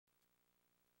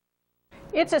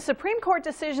It's a Supreme Court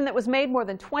decision that was made more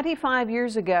than 25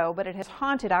 years ago, but it has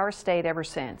haunted our state ever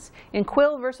since. In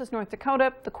Quill versus North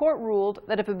Dakota, the court ruled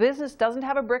that if a business doesn't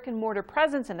have a brick-and-mortar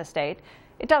presence in a state,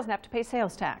 it doesn't have to pay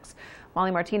sales tax.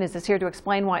 Molly Martinez is here to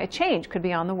explain why a change could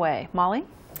be on the way. Molly?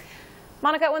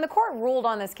 Monica, when the court ruled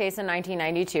on this case in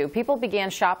 1992, people began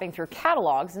shopping through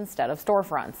catalogs instead of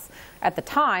storefronts. At the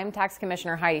time, Tax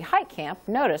Commissioner Heitkamp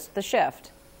noticed the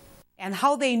shift. And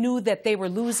how they knew that they were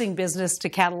losing business to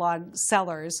catalog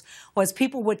sellers was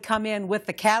people would come in with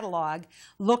the catalog,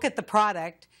 look at the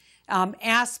product,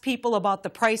 ask people about the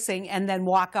pricing, and then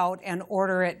walk out and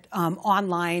order it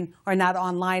online, or not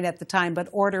online at the time, but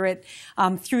order it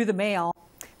through the mail.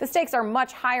 The stakes are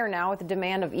much higher now with the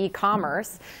demand of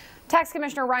e-commerce. Tax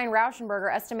Commissioner Ryan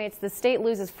Rauschenberger estimates the state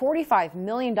loses $45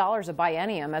 million a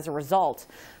biennium as a result.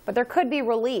 But there could be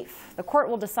relief. The court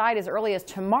will decide as early as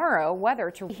tomorrow whether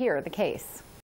to hear the case.